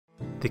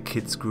The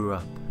kids grew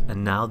up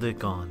and now they're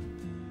gone,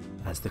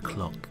 as the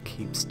clock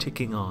keeps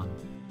ticking on,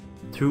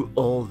 through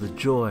all the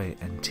joy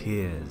and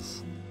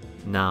tears.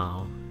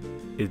 Now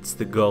it's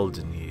the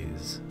golden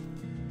years.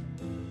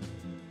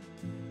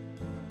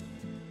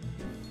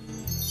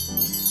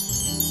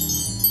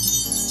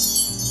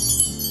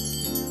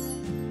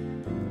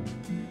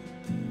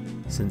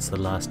 Since the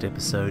last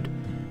episode,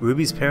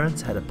 Ruby's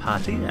parents had a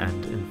party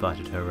and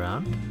invited her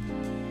around.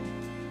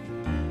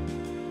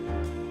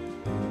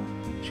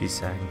 She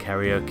sang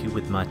karaoke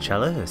with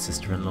Marcella, her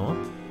sister-in-law.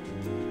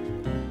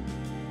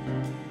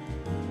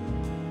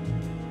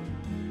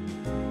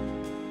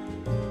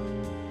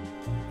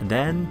 And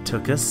then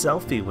took a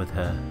selfie with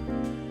her.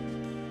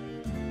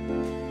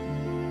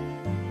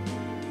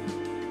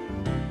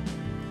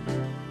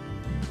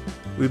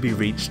 Ruby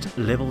reached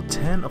level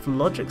 10 of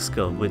logic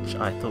skill, which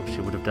I thought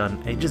she would have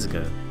done ages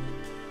ago.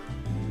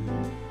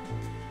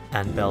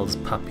 And Belle's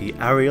puppy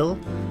Ariel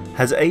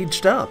has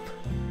aged up,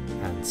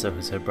 and so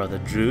has her brother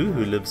Drew,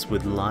 who lives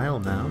with Lyle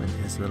now in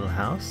his little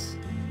house.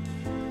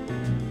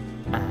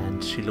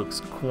 And she looks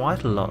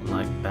quite a lot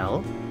like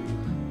Belle,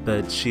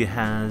 but she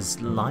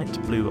has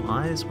light blue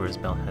eyes, whereas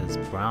Belle has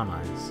brown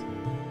eyes.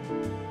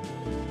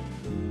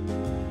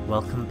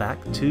 Welcome back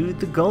to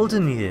the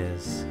golden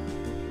years.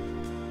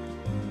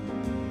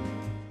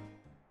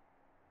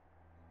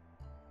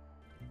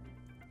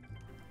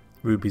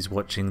 Ruby's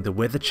watching the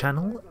Weather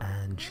Channel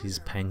and she's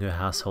paying her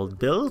household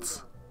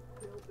bills.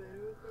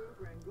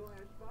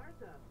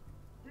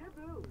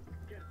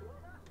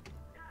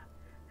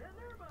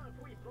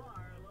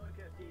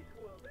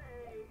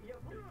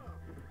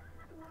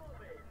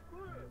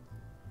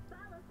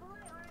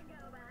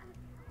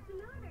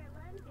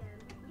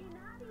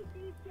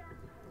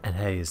 And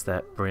hey, is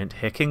that Brent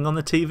hecking on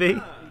the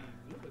TV?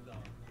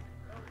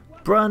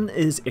 Brun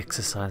is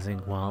exercising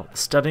while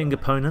studying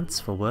opponents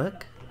for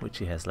work, which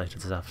he has later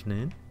this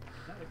afternoon.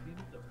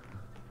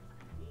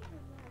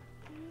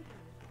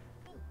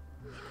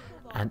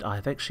 And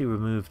I've actually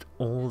removed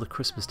all the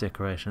Christmas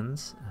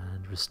decorations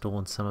and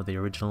restored some of the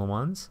original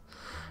ones,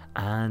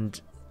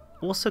 and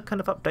also kind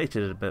of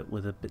updated it a bit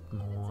with a bit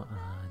more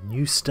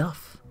new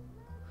stuff.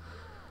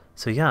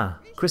 So yeah,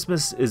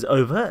 Christmas is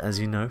over, as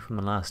you know from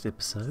the last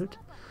episode,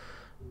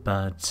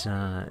 but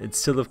it's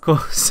still, of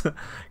course,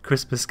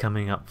 Christmas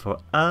coming up for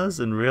us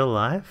in real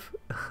life.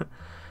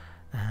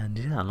 And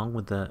yeah, along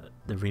with the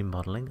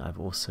remodeling, I've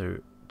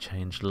also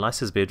changed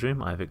Lisa's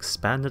bedroom. I've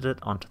expanded it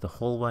onto the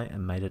hallway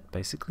and made it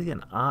basically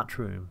an art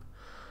room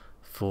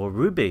for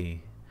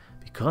Ruby,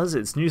 because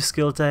it's new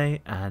skill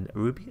day and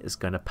Ruby is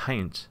going to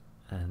paint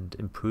and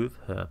improve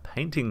her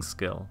painting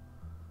skill.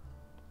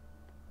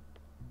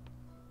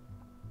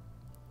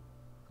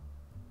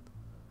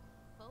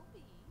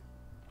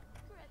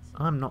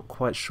 I'm not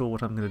quite sure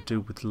what I'm going to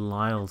do with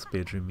Lyle's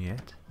bedroom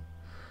yet.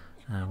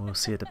 We'll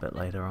see it a bit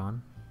later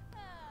on.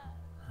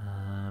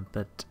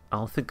 But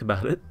I'll think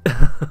about it.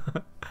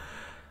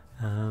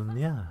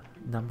 Yeah,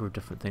 number of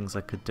different things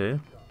I could do.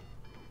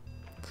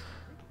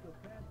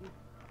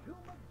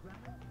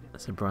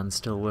 So Brun's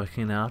still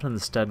working out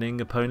and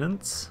studying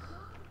opponents.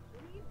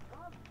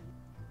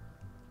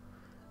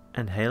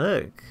 And hey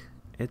look,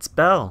 it's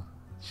Belle.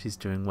 She's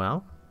doing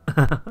well.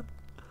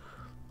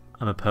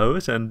 I'm a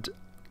poet and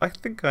I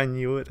think I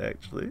knew it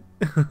actually.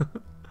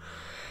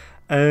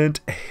 And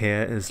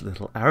here is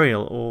little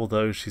Ariel,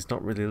 although she's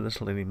not really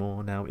little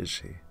anymore now, is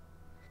she?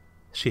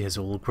 She has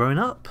all grown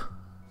up.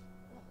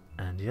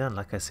 And yeah,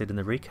 like I said in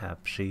the recap,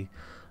 she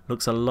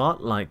looks a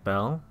lot like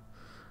Belle,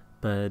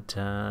 but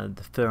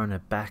the fur on her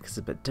back is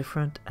a bit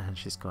different, and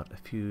she's got a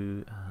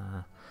few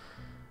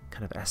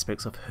kind of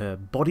aspects of her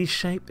body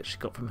shape that she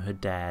got from her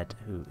dad,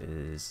 who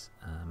is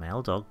a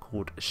male dog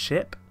called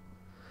Shep,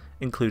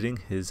 including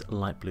his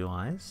light blue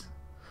eyes.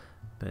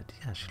 But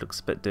yeah, she looks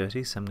a bit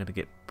dirty, so I'm going to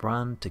get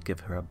Brun to give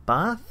her a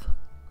bath.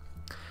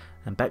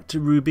 And back to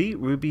Ruby.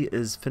 Ruby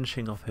is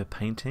finishing off her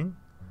painting.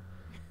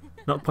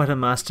 Not quite a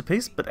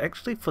masterpiece, but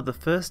actually for the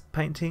first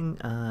painting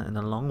in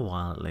a long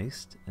while at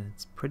least,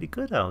 it's pretty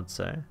good, I would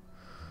say.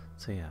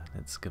 So yeah,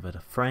 let's give it a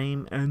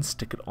frame and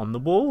stick it on the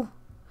wall.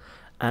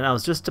 And I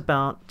was just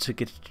about to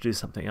get her to do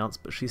something else,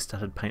 but she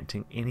started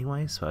painting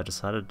anyway, so I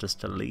decided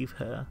just to leave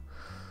her.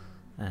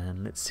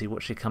 And let's see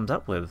what she comes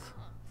up with.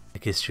 I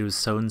guess she was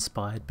so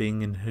inspired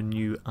being in her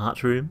new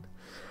art room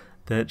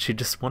that she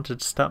just wanted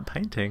to start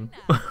painting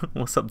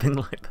or something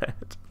like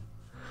that.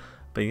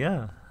 But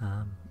yeah,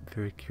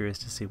 very curious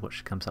to see what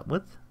she comes up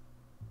with.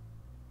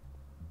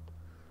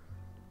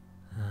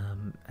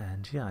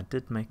 And yeah, I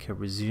did make her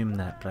resume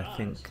that, but I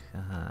think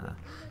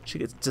she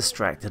gets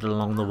distracted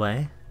along the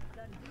way.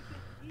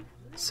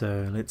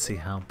 So let's see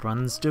how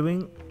Brun's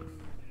doing.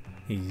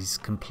 He's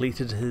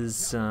completed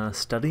his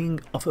studying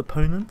of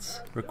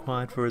opponents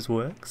required for his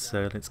work,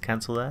 so let's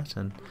cancel that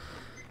and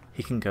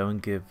he can go and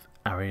give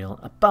Ariel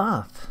a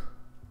bath.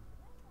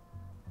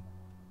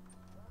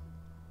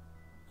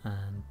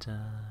 And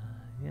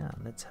yeah,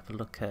 let's have a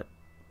look at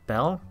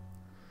Belle.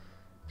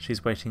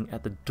 She's waiting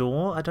at the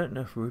door. I don't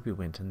know if Ruby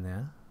went in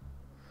there,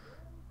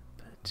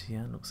 but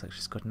yeah, looks like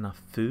she's got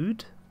enough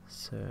food,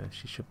 so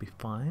she should be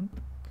fine.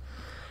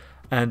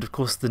 And of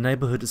course the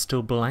neighbourhood is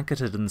still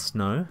blanketed in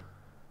snow.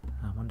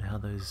 I wonder how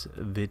those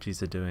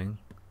veggies are doing.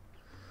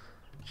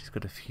 She's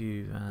got a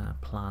few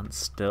plants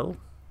still.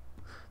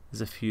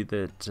 There's a few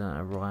that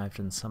arrived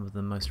in some of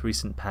the most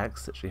recent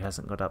packs that she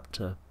hasn't got up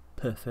to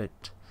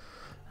perfect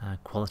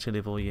quality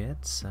level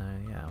yet. So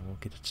yeah, we'll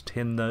get her to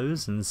tend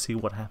those and see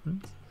what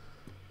happens.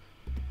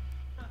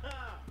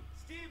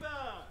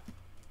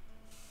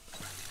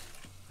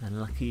 And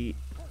lucky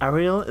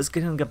Ariel is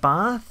getting a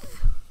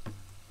bath.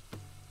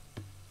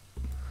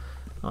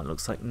 Oh, it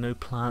looks like no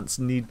plants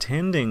need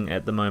tending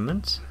at the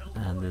moment.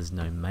 And there's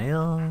no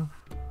mail.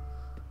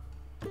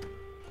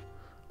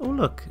 Oh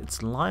look,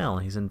 it's Lyle.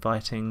 He's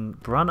inviting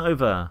Brun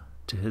over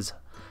to his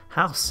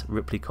house,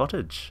 Ripley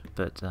Cottage.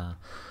 But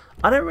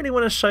I don't really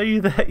want to show you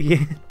that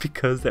yet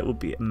because that would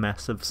be a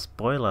massive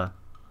spoiler.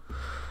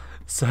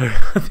 So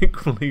I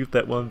think we'll leave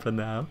that one for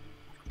now.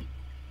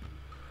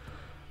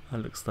 It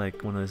looks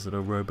like one of those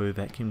little robo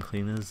vacuum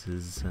cleaners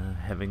is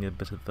having a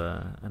bit of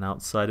an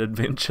outside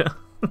adventure.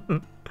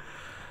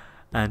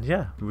 And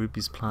yeah,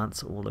 Ruby's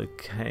plants are all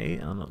okay.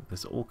 Oh look,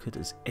 this orchid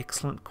is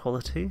excellent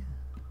quality.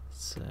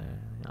 So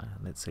yeah,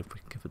 let's see if we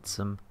can give it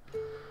some.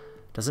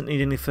 Doesn't need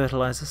any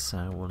fertilizer,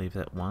 so we'll leave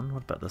that one.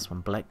 What about this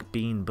one? Black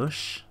bean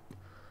bush.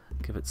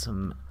 Give it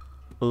some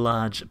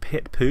large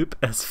pet poop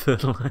as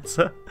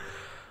fertilizer.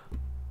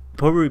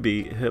 Poor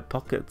Ruby, her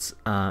pockets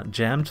are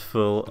jammed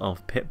full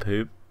of pet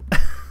poop.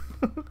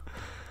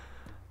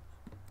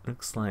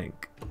 Looks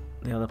like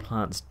the other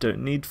plants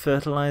don't need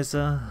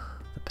fertilizer.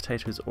 The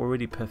potato is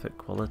already perfect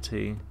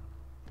quality.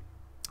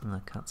 And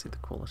I can't see the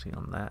quality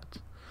on that.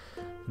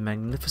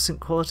 Magnificent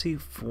quality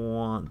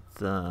for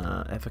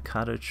the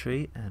avocado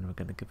tree, and we're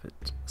going to give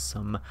it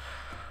some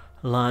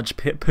large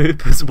pet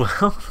poop as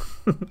well.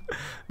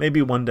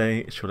 Maybe one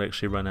day she'll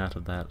actually run out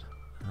of that,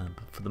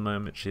 but for the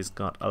moment she's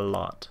got a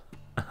lot.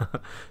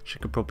 She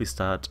could probably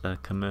start a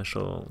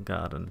commercial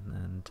garden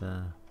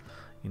and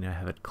you know,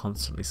 have it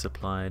constantly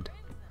supplied.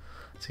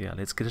 So yeah,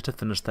 let's get her to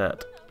finish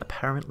that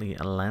apparently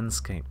a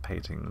landscape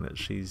painting that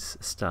she's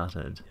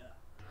started.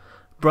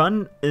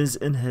 Brun is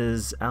in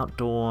his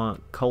outdoor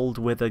cold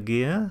weather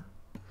gear.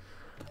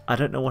 I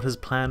don't know what his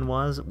plan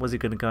was. Was he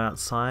going to go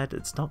outside?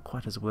 It's not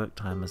quite his work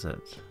time, is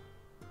it?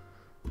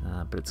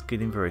 But it's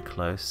getting very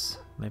close.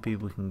 Maybe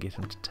we can get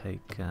him to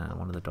take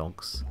one of the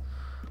dogs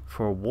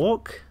for a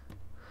walk.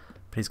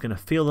 But he's going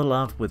to feel the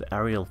love with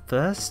Ariel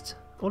first.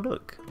 Oh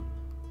look,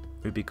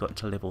 Ruby got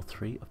to level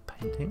 3 of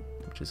painting,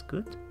 which is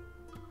good.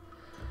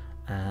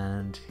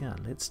 And yeah,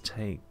 let's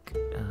take...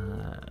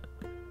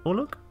 oh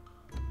look,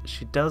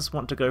 she does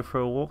want to go for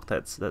a walk.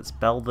 That's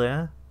Belle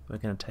there. We're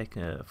going to take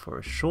her for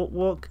a short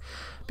walk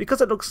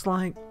because it looks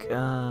like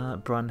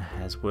Brun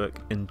has work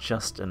in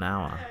just an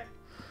hour.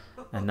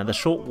 And now the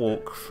short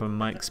walk, from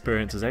my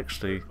experience, is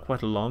actually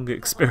quite a long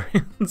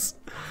experience.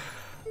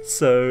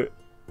 So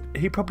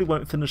he probably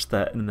won't finish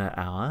that in that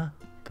hour,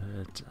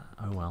 but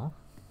oh well.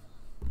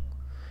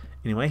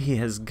 Anyway, he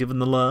has given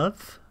the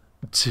love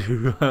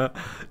to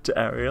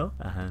Ariel,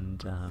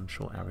 and I'm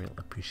sure Ariel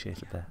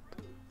appreciated that.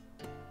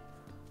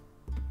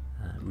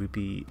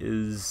 Ruby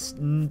is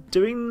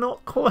doing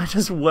not quite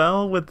as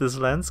well with this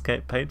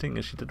landscape painting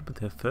as she did with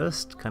her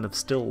first kind of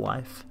still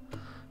life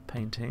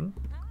painting.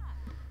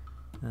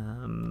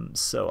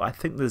 So I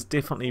think there's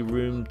definitely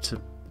room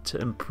to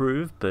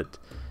improve, but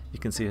you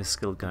can see her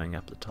skill going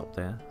up the top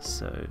there.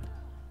 So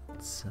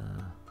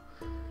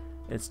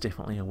it's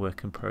definitely a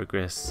work in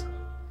progress.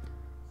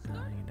 You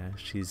know,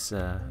 she's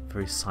a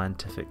very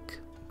scientific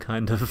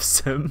kind of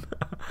sim.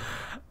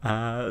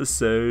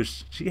 So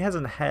she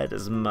hasn't had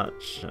as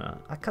much.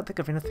 I can't think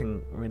of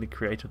anything really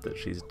creative that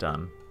she's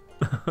done.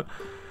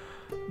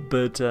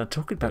 But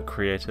talking about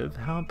creative,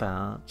 how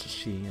about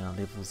she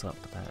levels up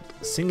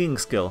that singing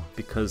skill?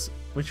 Because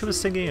when she was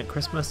singing at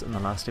Christmas in the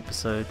last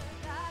episode,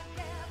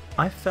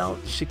 I felt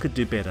she could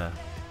do better.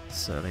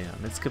 So yeah,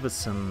 let's give her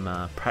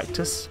some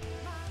practice.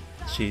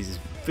 She's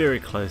very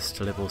close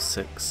to level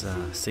 6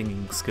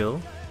 singing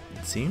skill,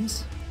 it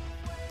seems.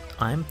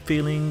 I'm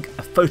feeling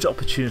a photo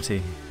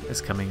opportunity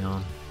is coming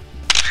on.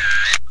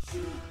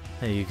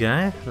 There you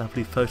go,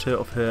 lovely photo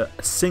of her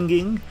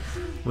singing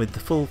with the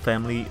full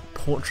family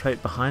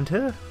portrait behind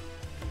her.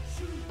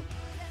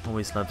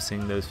 Always love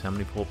seeing those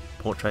family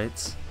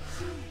portraits.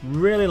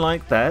 Really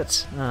like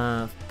that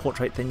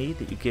portrait thingy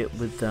that you get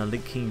with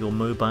linking your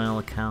mobile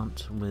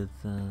account with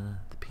the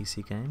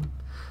PC game.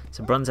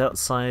 So Brun's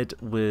outside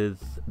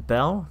with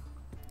Belle,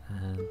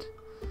 and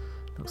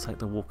looks like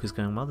the walk is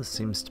going well. There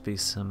seems to be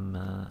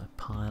some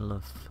pile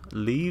of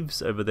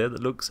leaves over there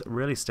that looks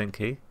really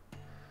stinky.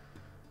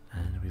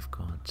 And we've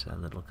got a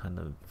little kind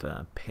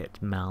of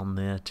pet mound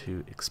there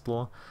to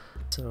explore.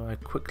 So I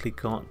quickly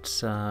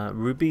got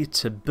Ruby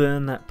to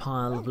burn that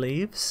pile of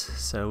leaves.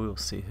 So we'll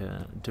see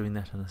her doing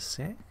that in a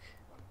sec.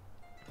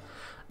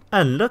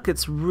 And look,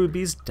 it's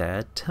Ruby's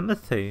dad,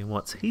 Timothy.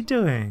 What's he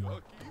doing?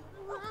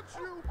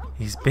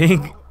 He's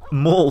being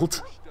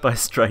mauled by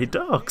stray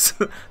dogs.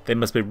 They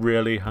must be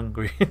really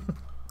hungry.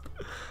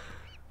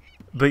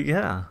 But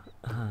yeah,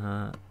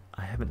 I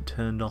I haven't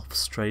turned off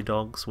stray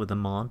dogs with a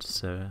mod,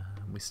 so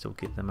we still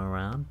get them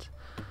around.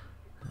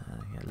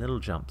 Yeah, little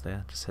jump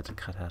there, just had to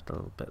cut out a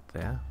little bit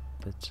there,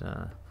 but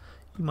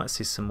you might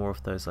see some more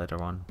of those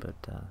later on, but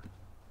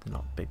they're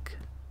not big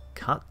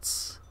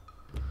cuts.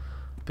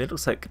 But it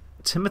looks like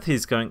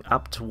Timothy's going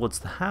up towards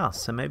the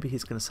house, so maybe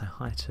he's going to say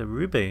hi to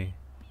Ruby.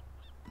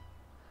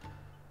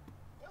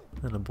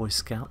 Little Boy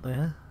Scout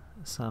there,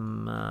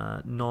 some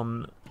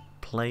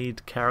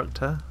non-played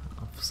character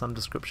of some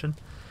description.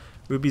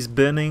 Ruby's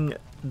burning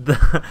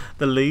the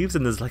leaves,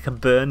 and there's like a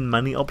burn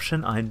money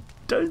option. I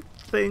don't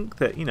think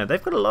that, you know,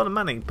 they've got a lot of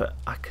money, but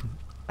I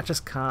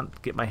just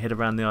can't get my head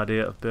around the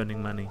idea of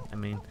burning money. I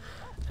mean,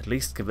 at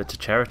least give it to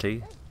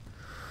charity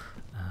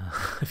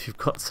if you've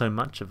got so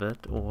much of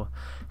it, or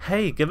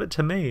hey, give it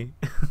to me.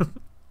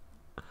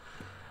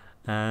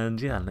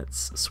 And yeah,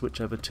 let's switch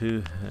over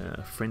to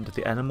her friend of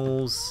the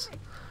animals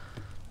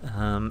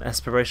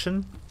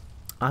aspiration.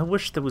 I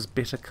wish there was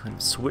better kind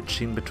of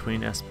switching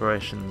between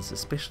aspirations,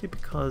 especially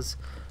because,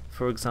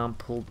 for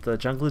example, the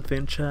Jungle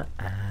Adventure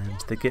and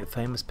the Get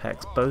Famous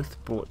packs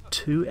both brought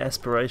 2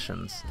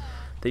 aspirations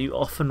that you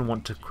often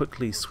want to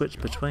quickly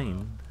switch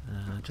between.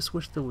 I just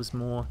wish there was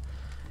more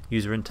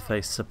user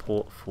interface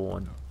support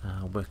for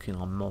working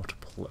on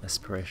multiple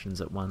aspirations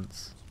at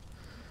once.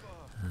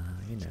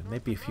 You know,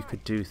 maybe if you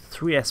could do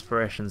 3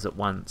 aspirations at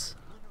once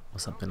or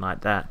something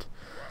like that,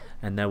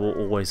 and they were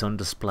always on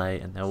display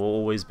and they were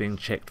always being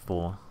checked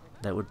for,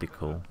 that would be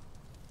cool.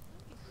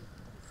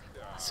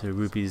 So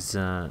Ruby's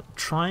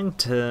trying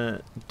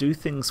to do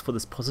things for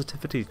this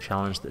positivity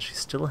challenge that she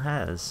still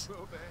has,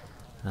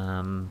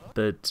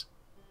 but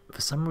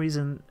for some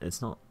reason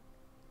it's not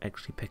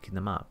actually picking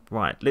them up.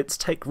 Right, let's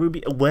take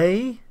Ruby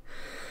away.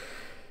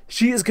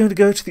 She is going to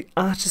go to the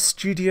artist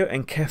studio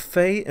and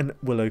cafe in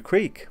Willow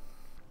Creek,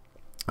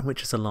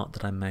 which is a lot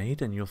that I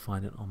made, and you'll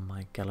find it on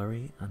my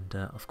gallery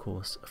under, of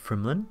course,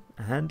 Frimlin.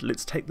 And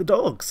let's take the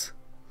dogs.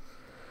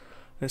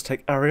 Let's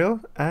take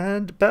Ariel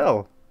and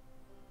Belle.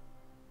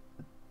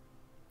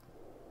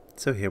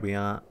 So here we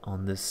are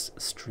on this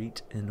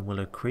street in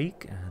Willow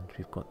Creek, and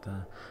we've got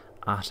the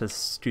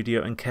artist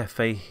studio and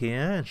cafe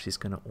here, and she's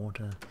going to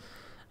order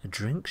a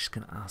drink. She's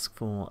going to ask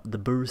for the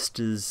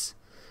barista's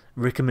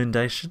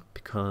recommendation,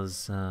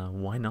 because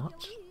why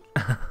not?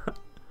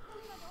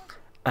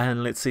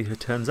 And let's see who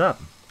turns up.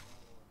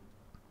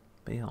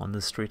 But yeah, on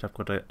this street I've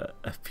got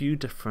a few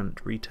different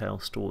retail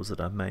stores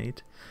that I've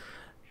made.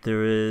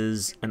 There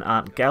is an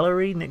art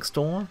gallery next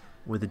door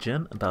with a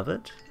gym above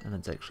it, and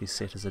it's actually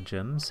set as a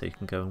gym, so you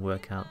can go and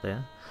work out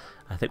there.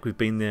 I think we've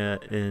been there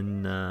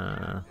in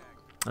the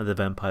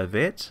Vampire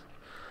Vet,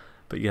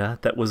 but yeah,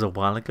 that was a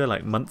while ago,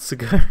 like months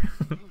ago.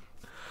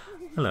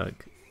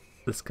 Look,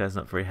 this guy's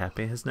not very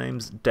happy. His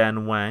name's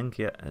Dan Wang.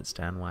 Yeah, it's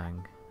Dan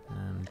Wang,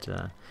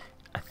 and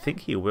I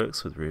think he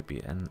works with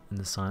Ruby and in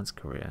the science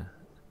career,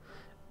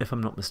 if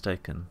I'm not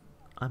mistaken.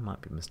 I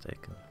might be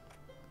mistaken.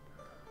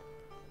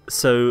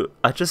 So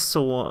I just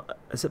saw,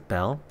 is it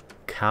Belle,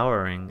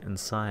 cowering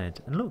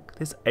inside, and look,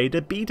 there's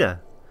Ada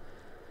Beda,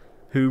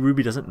 who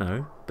Ruby doesn't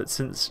know, but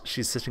since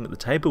she's sitting at the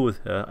table with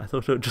her, I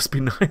thought it would just be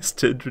nice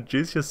to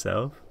introduce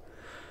yourself.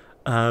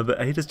 But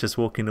Ada's just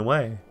walking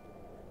away.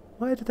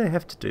 Why do they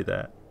have to do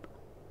that?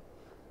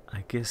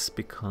 I guess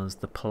because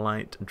the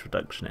polite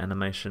introduction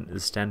animation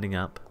is standing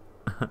up,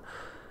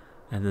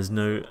 and there's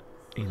no,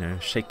 you know,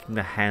 shaking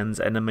the hands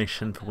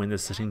animation for when they're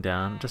sitting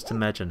down. Just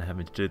imagine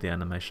having to do the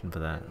animation for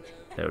that.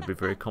 That would be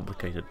very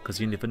complicated, because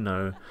you never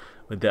know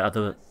when the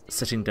other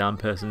sitting down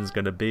person is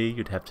going to be.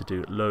 You'd have to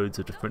do loads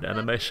of different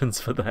animations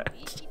for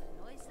that.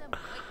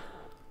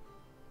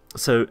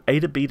 So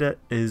Ada Beda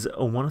is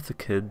one of the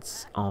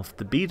kids of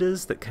the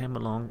Bedas that came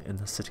along in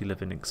the City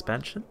Living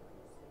expansion,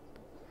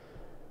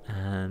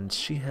 and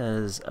she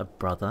has a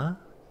brother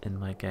in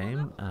my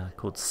game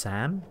called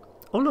Sam.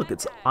 Oh look,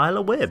 it's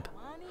Isla Webb.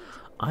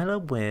 Isla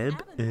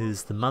Webb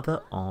is the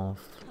mother of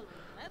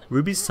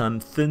Ruby's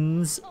son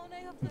Finn's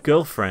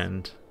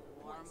girlfriend,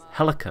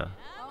 Helica.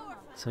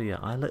 So yeah,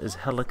 Isla is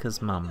Helica's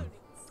mum.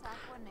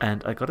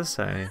 And I gotta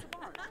say,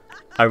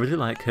 I really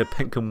like her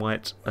pink and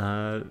white,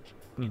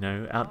 you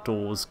know,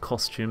 outdoors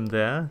costume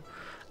there.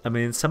 I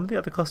mean, some of the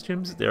other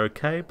costumes, they're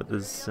okay, but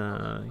there's, you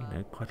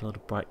know, quite a lot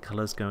of bright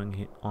colours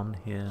going on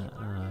here.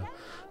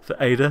 For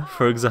Ada,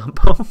 for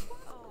example.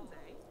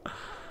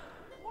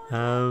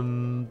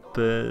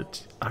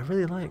 But I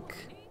really like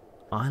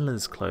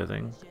Isla's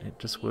clothing. It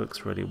just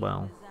works really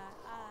well.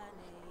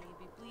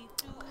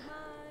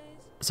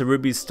 So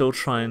Ruby's still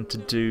trying to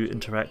do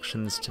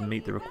interactions to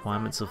meet the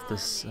requirements of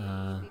this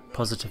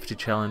positivity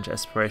challenge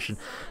aspiration,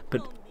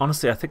 but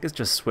honestly I think it's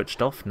just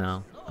switched off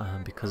now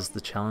because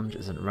the challenge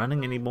isn't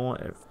running anymore.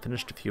 It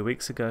finished a few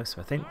weeks ago,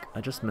 so I think I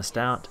just missed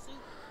out,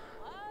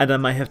 and I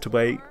may have to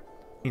wait,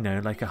 you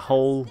know, like a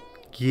whole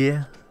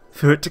year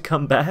for it to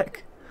come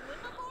back.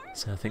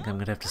 So I think I'm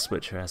going to have to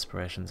switch her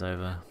aspirations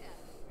over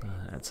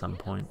at some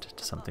point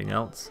to something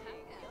else.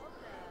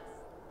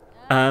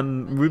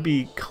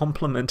 Ruby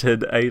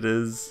complimented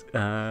Ada's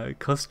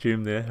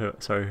costume there,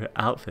 her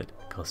outfit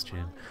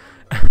costume.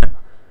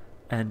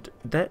 And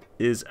that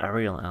is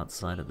Ariel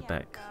outside at the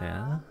back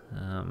there.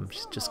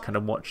 She's just kind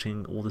of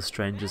watching all the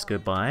strangers go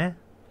by.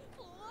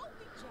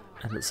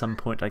 And at some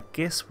point I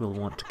guess we'll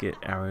want to get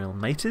Ariel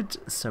mated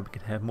so we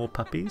can have more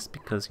puppies,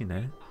 because, you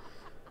know,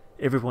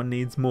 everyone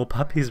needs more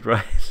puppies,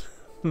 right?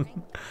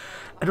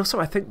 And also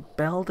I think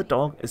Belle the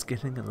dog is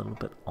getting a little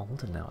bit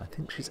older now. I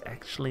think she's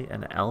actually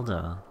an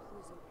elder.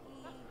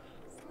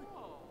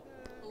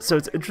 So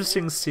it's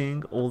interesting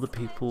seeing all the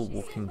people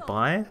walking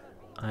by.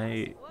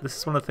 This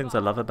is one of the things I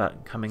love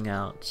about coming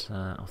out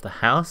of the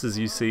house, is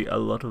you see a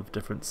lot of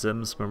different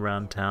Sims from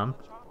around town.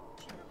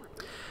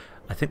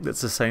 I think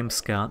that's the same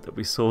scout that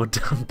we saw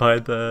down by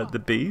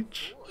the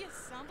beach.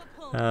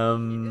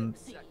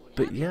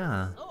 But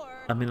yeah,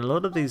 I mean, a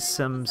lot of these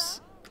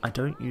Sims I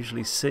don't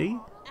usually see.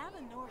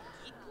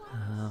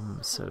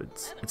 So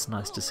it's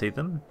nice to see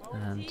them.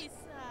 And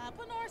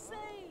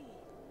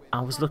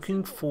I was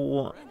looking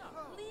for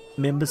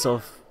members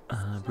of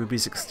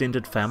Ruby's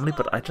extended family,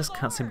 but I just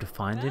can't seem to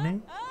find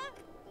any.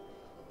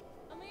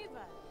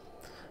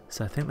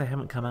 So I think they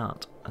haven't come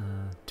out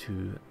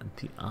to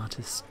the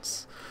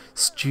artist's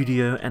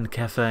studio and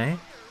cafe.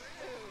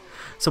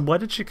 So why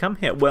did she come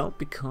here? Well,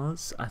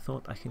 because I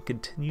thought I can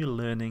continue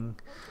learning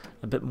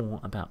a bit more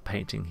about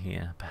painting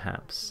here,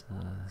 perhaps.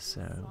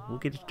 So we'll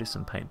get to do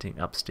some painting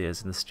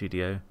upstairs in the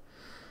studio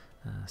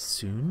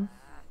soon.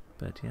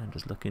 But yeah, I'm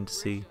just looking to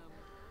see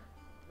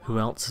who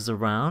else is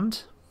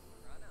around.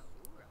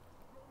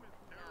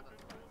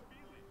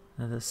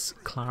 Now this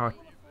Clara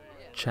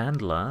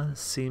Chandler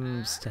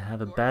seems to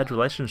have a bad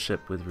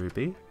relationship with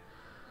Ruby.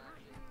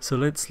 So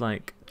let's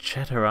like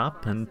chat her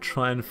up and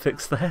try and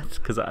fix that,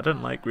 because I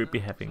don't like Ruby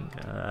having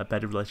a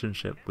bad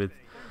relationship with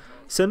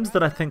Sims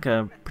that I think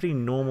are pretty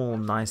normal,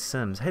 nice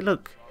Sims. Hey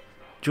look,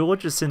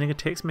 George is sending a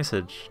text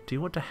message. Do you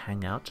want to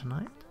hang out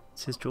tonight?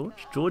 Says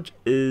George. George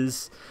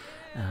is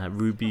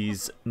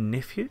Ruby's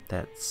nephew.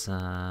 That's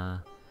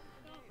her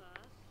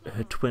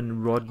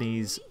twin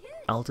Rodney's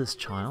eldest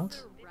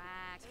child.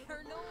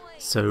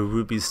 So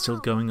Ruby's still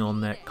going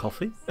on that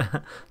coffee.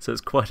 So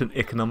it's quite an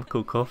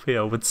economical coffee,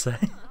 I would say.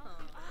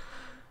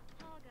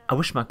 I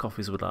wish my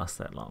coffees would last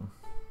that long.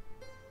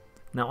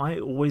 Now I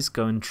always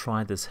go and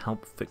try this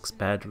help fix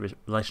bad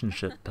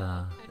relationship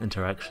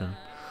interaction.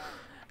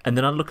 And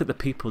then I look at the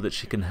people that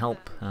she can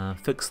help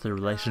fix the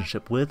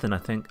relationship with, and I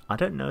think, I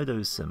don't know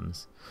those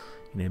Sims.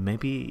 You know,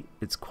 maybe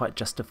it's quite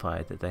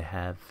justified that they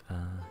have,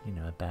 you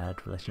know, a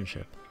bad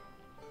relationship.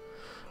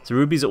 So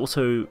Ruby's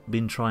also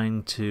been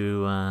trying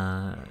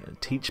to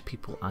teach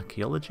people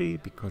archaeology,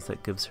 because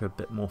that gives her a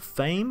bit more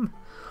fame,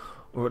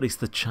 or at least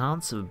the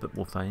chance of a bit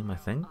more fame, I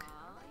think.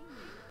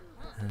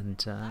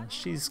 And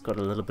she's got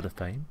a little bit of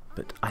fame,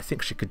 but I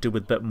think she could do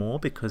with a bit more,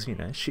 because, you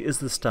know, she is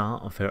the star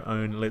of her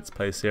own Let's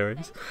Play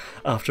series,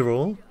 after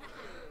all.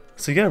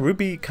 So yeah,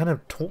 Ruby kind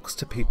of talks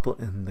to people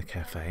in the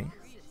cafe,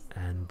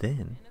 and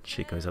then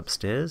she goes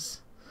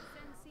upstairs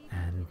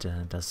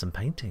and does some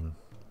painting.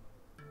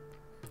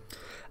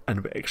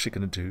 And we're actually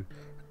going to do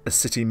a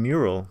city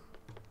mural,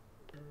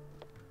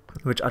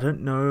 which I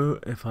don't know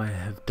if I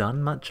have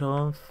done much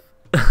of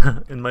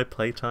in my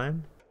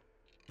playtime.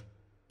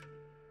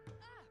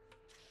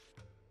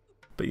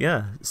 But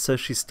yeah, so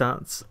she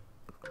starts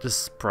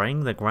just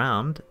spraying the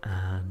ground,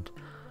 and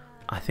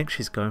I think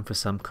she's going for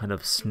some kind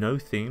of snow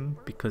theme,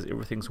 because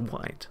everything's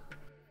white.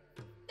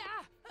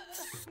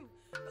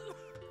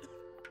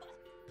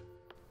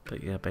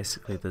 But yeah,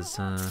 basically there's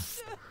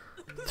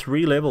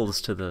 3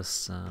 levels to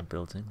this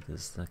building.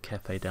 There's the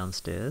cafe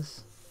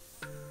downstairs,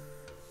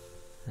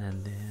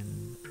 and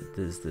then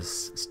there's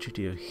this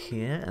studio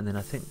here, and then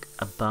I think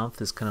above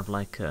there's kind of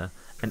like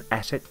an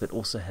attic that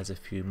also has a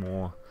few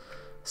more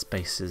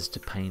spaces to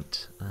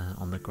paint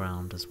on the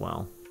ground as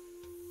well.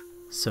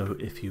 So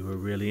if you were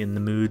really in the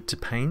mood to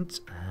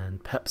paint,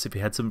 and perhaps if you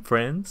had some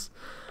friends,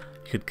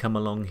 you could come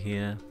along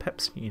here,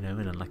 perhaps, you know,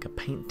 in like a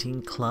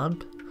painting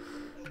club,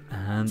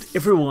 and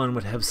everyone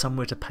would have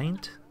somewhere to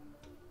paint.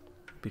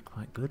 It'd be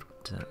quite good,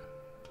 wouldn't it?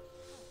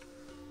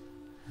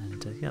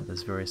 And yeah,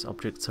 there's various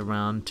objects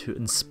around to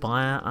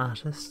inspire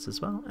artists as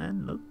well.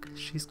 And look,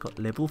 she's got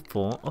level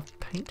 4 of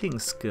painting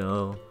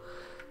skill.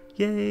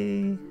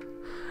 Yay!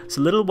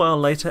 So a little while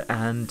later,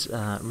 and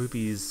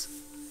Ruby's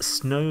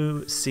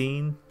snow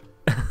scene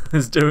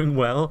is doing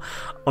well.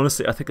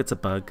 Honestly, I think it's a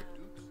bug.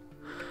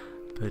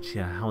 But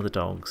yeah, how are the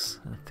dogs?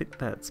 I think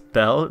that's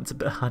Belle. It's a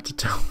bit hard to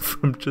tell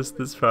from just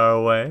this far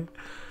away.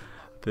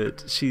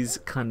 But she's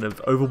kind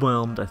of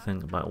overwhelmed, I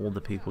think, by all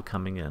the people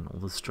coming in, all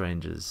the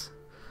strangers.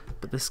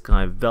 But this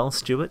guy, Val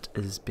Stewart,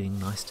 is being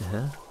nice to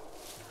her.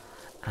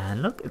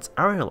 And look, it's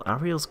Ariel.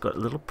 Ariel's got a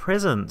little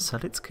present. So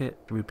let's get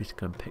Ruby to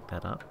go and pick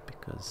that up,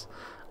 because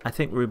I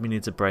think Ruby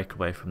needs a break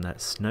away from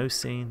that snow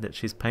scene that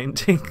she's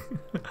painting.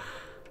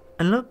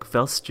 And look,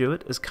 Val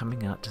Stewart is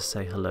coming out to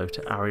say hello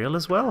to Ariel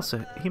as well.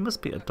 So he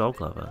must be a dog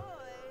lover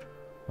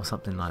or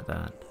something like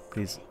that. But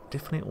he's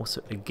definitely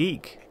also a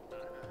geek.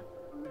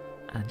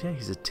 And yeah,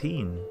 he's a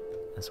teen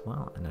as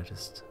well, I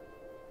noticed.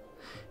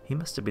 He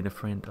must have been a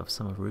friend of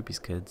some of Ruby's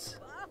kids.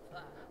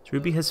 So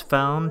Ruby has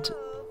found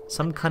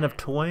some kind of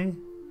toy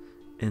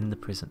in the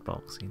present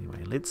box.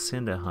 Anyway, let's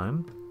send her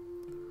home.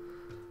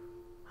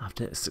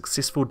 After a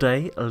successful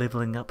day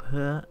leveling up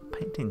her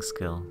painting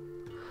skill.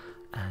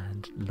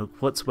 And look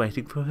what's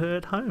waiting for her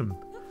at home.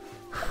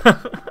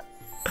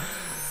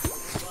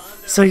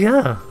 So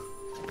yeah,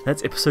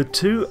 that's episode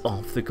 2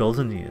 of The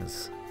Golden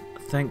Years.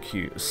 Thank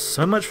you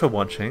so much for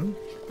watching.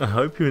 I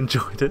hope you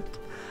enjoyed it.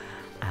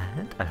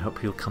 And I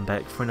hope you'll come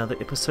back for another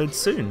episode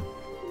soon.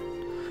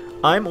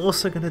 I'm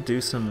also going to do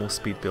some more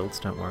speed builds,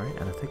 don't worry.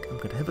 And I think I'm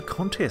going to have a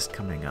contest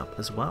coming up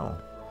as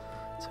well.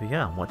 So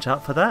yeah, watch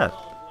out for that.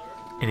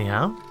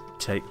 Anyhow,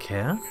 take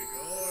care.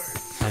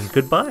 And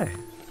goodbye.